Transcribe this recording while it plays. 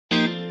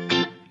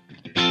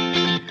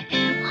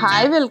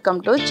Hi, welcome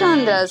to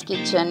Chandra's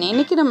Kitchen.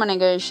 இன்னைக்கு நம்ம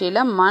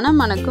நிகழ்ச்சியில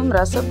மணக்கும்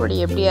ரசப்பொடி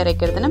எப்படி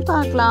அரைக்கிறதுன்னு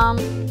பார்க்கலாம்.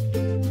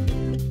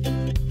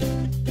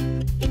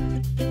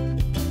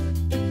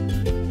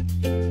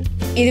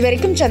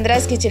 இதுவரைக்கும்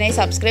சந்திராஸ் கிச்சனை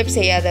சப்ஸ்கிரைப்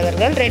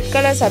செய்யாதவர்கள் ரெட்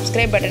கலர்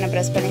சப்ஸ்கிரைப் பட்டனை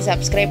பிரஸ் பண்ணி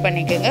சப்ஸ்கிரைப்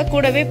பண்ணிக்கோங்க.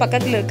 கூடவே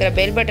பக்கத்தில் இருக்கிற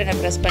பெல் பட்டனை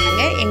பிரஸ்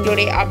பண்ணுங்க.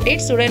 எங்களுடைய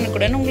அப்டேட்ஸ்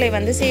உடனுக்குடன் உங்களை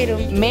வந்து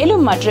சேரும்.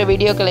 மேலும் மற்ற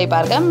வீடியோக்களை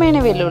பார்க்க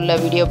மெனுவில் உள்ள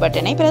வீடியோ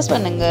பட்டனை பிரஸ்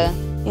பண்ணுங்க.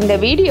 இந்த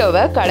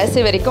வீடியோவை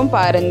கடைசி வரைக்கும்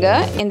பாருங்க.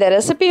 இந்த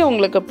ரெசிபி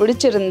உங்களுக்கு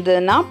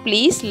பிடிச்சிருந்ததுன்னா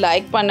ப்ளீஸ்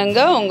லைக் பண்ணுங்க,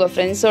 உங்க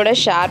ஃப்ரெண்ட்ஸோட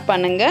ஷேர்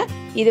பண்ணுங்க.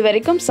 இது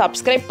வரைக்கும்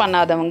சப்ஸ்கிரைப்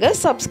பண்ணாதவங்க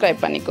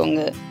சப்ஸ்கிரைப்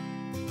பண்ணிக்கோங்க.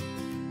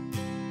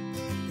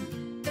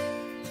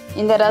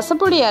 இந்த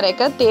ரசப்பொடி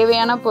அரைக்க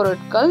தேவையான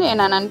பொருட்கள்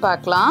என்னென்னு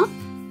பார்க்கலாம்.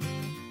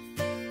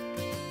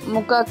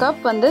 3/4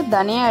 கப்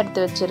தனியா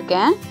எடுத்து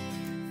வச்சிருக்கேன்.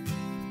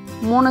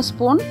 3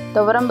 ஸ்பூன்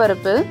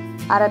துவரம்பருப்பு,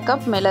 1/2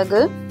 கப்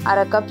மிளகு,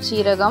 1/2 கப்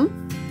சீரகம்,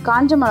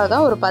 காஞ்ச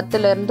மிளகாய் ஒரு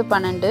 10லேருந்து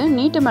 12,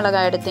 நீட்டு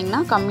மிளகாய் எடுத்திங்கன்னா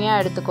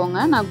கம்மியாக எடுத்துக்கோங்க.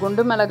 நான்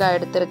குண்டு மிளகாய்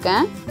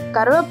எடுத்திருக்கேன்.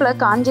 கருவேப்பிலை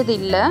காஞ்சது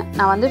இல்லை,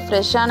 நான்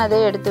ஃப்ரெஷ்ஷானதே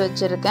எடுத்து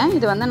வச்சுருக்கேன்.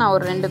 இது நான்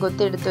ஒரு 2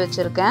 கொத்து எடுத்து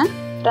வச்சுருக்கேன்.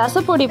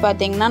 ரசப்பொடி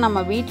பார்த்திங்கன்னா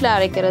நம்ம வீட்டில்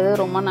அரைக்கிறது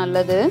ரொம்ப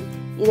நல்லது.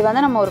 இது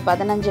நம்ம ஒரு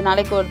 15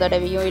 நாளைக்கு ஒரு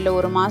தடவையோ இல்லை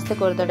ஒரு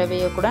மாதத்துக்கு ஒரு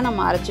தடவையோ கூட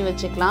நம்ம அரைச்சி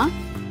வச்சுக்கலாம்.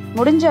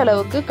 முடிஞ்ச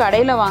அளவுக்கு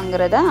கடையில்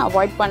வாங்குறத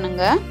அவாய்ட்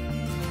பண்ணுங்கள்.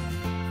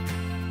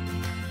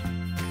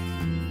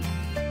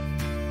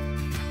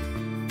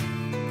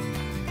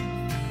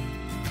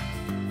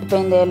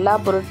 இப்போ இந்த எல்லா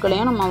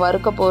பொருட்களையும் நம்ம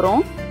வறுக்க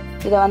போகிறோம்.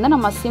 இதை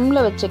நம்ம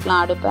சிம்மில்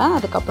வச்சுக்கலாம் அடுப்பை.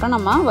 அதுக்கப்புறம்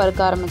நம்ம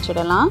வறுக்க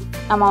ஆரம்பிச்சிடலாம்.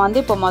 நம்ம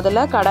இப்போ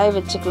முதல்ல கடாய்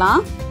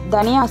வச்சுக்கலாம்.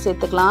 தனியா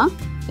சேர்த்துக்கலாம்.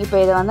 இப்போ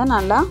இதை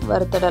நல்லா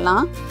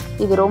வறுத்துடலாம்.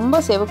 இது ரொம்ப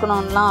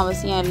செவக்கணும்லாம்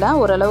அவசியம் இல்லை.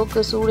 ஓரளவுக்கு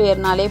சூடு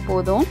ஏறினாலே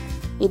போதும்.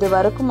 இது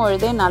வறுக்கும்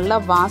பொழுதே நல்லா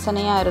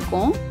வாசனையாக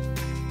இருக்கும்.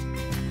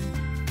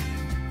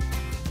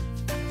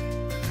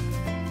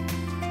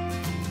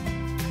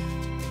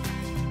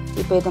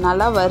 இப்போ இது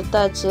நல்லா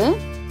வறுத்தாச்சு.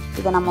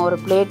 இதை நம்ம ஒரு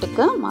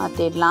பிளேட்டுக்கு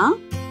மாற்றிடலாம்.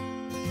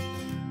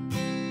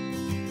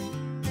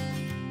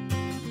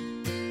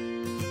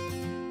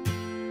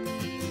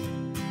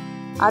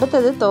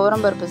 அடுத்தது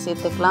துவரம்பருப்பு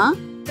சேர்த்துக்கலாம்.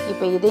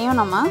 இப்போ இதையும்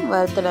நம்ம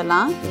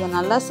வறுத்துடலாம். இதை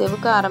நல்லா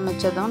செவக்க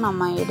ஆரம்பித்ததும்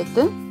நம்ம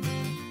எடுத்து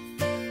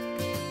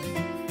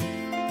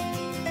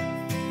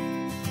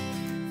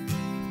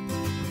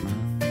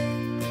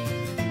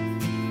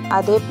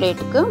அதே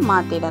பிளேட்டுக்கு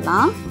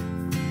மாற்றிடலாம்.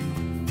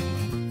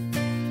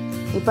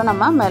 இப்போ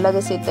நம்ம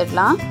மிளகு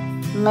சேர்த்துடலாம்.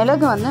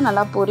 மிளகு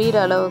நல்லா பொரியிற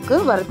அளவுக்கு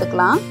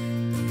வறுத்துக்கலாம்.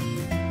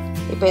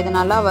 இப்போ இது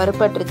நல்லா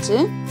வறுபட்டுருச்சு.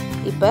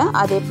 இப்போ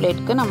அதே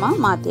பிளேட்டுக்கு நம்ம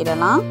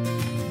மாற்றிடலாம்.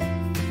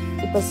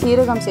 இப்போ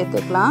சீரகம்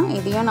சேர்த்துக்கலாம்.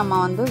 இதையும் நம்ம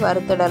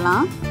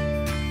வறுத்துடலாம்.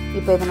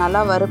 இப்போ இது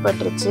நல்லா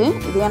வறுபட்டுருச்சு.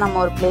 இதையும் நம்ம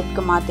ஒரு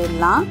பிளேட்டுக்கு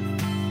மாற்றிடலாம்.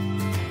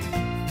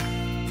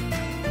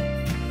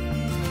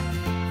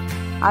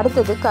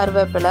 அடுத்தது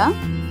கருவேப்பிலை.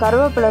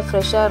 கருவேப்பிலை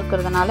ஃப்ரெஷ்ஷாக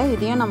இருக்கிறதுனால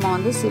இதையும்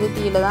நம்ம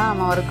சிறுதீயில் தான்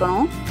நம்ம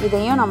வறுக்கணும்.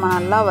 இதையும் நம்ம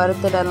நல்லா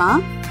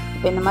வறுத்துடலாம்.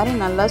 இப்போ இந்த மாதிரி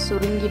நல்லா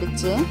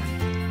சுருங்கிடுச்சு.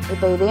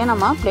 இப்போ இதையும்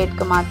நம்ம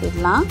பிளேட்டுக்கு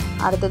மாற்றிடலாம்.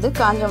 அடுத்தது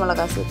காஞ்ச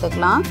மிளகாய்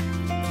சேர்த்துக்கலாம்.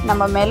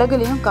 நம்ம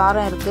மிளகுலேயும்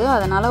காரம் இருக்குது,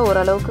 அதனால்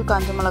ஓரளவுக்கு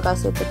காஞ்ச மிளகாய்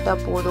சேர்த்துக்கிட்டா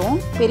போதும்.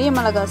 பெரிய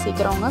மிளகாய்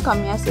சேர்க்குறவங்க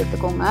கம்மியாக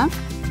சேர்த்துக்கோங்க.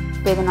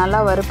 இப்போ இது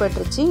நல்லா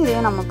வறுபட்டுருச்சு.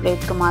 இதையும் நம்ம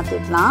பிளேட்டுக்கு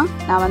மாற்றிடலாம்.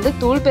 நான்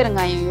தூள்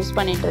பெருங்காயம் யூஸ்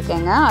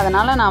பண்ணிகிட்ருக்கேங்க,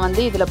 அதனால்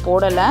நான் இதில்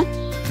போடலை.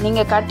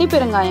 நீங்கள் கட்டி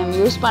பெருங்காயம்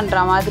யூஸ்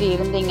பண்ணுற மாதிரி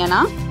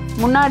இருந்தீங்கன்னா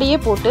முன்னாடியே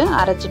போட்டு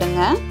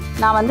அரைச்சிடுங்க.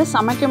 நான்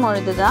சமைக்கும்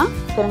பொழுது தான்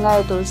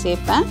பெருங்காயத்தூள்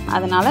சேர்ப்பேன்,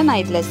 அதனால் நான்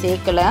இதில்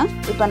சேர்க்கலை.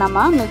 இப்போ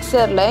நம்ம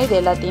மிக்சரில் இது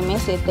எல்லாத்தையுமே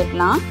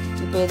சேர்த்துடலாம்.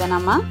 இப்போ இதை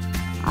நம்ம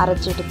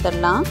அரைச்சி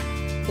எடுத்துடலாம்.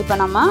 இப்போ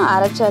நம்ம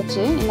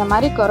அரைச்சாச்சு. இந்த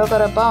மாதிரி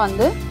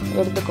கொரப்பாக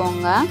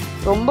எடுத்துக்கோங்க.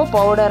 ரொம்ப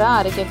பவுடராக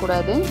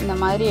அரைக்கக்கூடாது. இந்த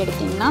மாதிரி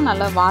எடுத்திங்கன்னா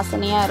நல்லா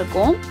வாசனையாக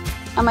இருக்கும்.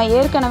 நம்ம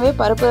ஏற்கனவே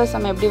பருப்பு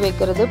ரசம் எப்படி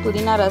வைக்கிறது,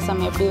 புதினா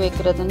ரசம் எப்படி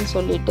வைக்கிறதுன்னு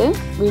சொல்லிட்டு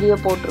வீடியோ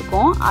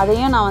போட்டிருக்கோம்.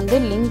 அதையும் நான்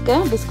லிங்க்கை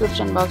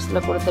டிஸ்கிரிப்ஷன்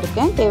பாக்ஸில்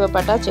கொடுத்துருக்கேன்.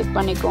 தேவைப்பட்டால் செக்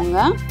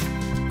பண்ணிக்கோங்க.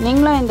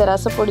 நீங்களும் இந்த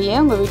ரசப்பொடியை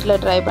உங்கள் வீட்டில்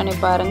ட்ரை பண்ணி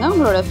பாருங்கள்.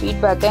 உங்களோட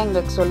ஃபீட்பேக்கை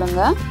எங்களுக்கு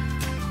சொல்லுங்கள்.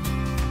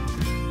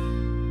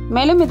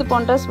 மேலும் இது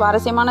போன்ற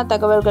சுவாரஸ்யமான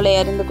தகவல்களை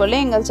அறிந்து கொள்ள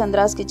எங்கள்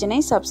சந்திராஸ் கிச்சனை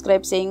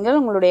சப்ஸ்கிரைப் செய்யுங்கள்.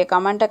 உங்களுடைய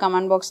கமெண்ட்டை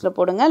கமெண்ட் பாக்ஸில்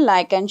போடுங்க.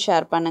 லைக் அண்ட்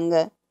ஷேர்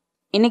பண்ணுங்கள்.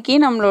 இன்றைக்கி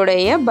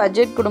நம்மளுடைய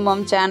பட்ஜெட்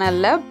குடும்பம்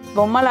சேனலில்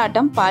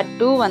பொம்மலாட்டம் பார்ட்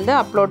 2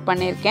 அப்லோட்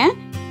பண்ணியிருக்கேன்.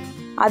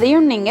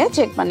 அதையும் நீங்கள்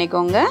செக்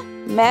பண்ணிக்கோங்க.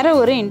 வேறு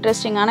ஒரு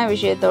இன்ட்ரெஸ்டிங்கான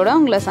விஷயத்தோடு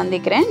உங்களை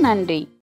சந்திக்கிறேன். நன்றி.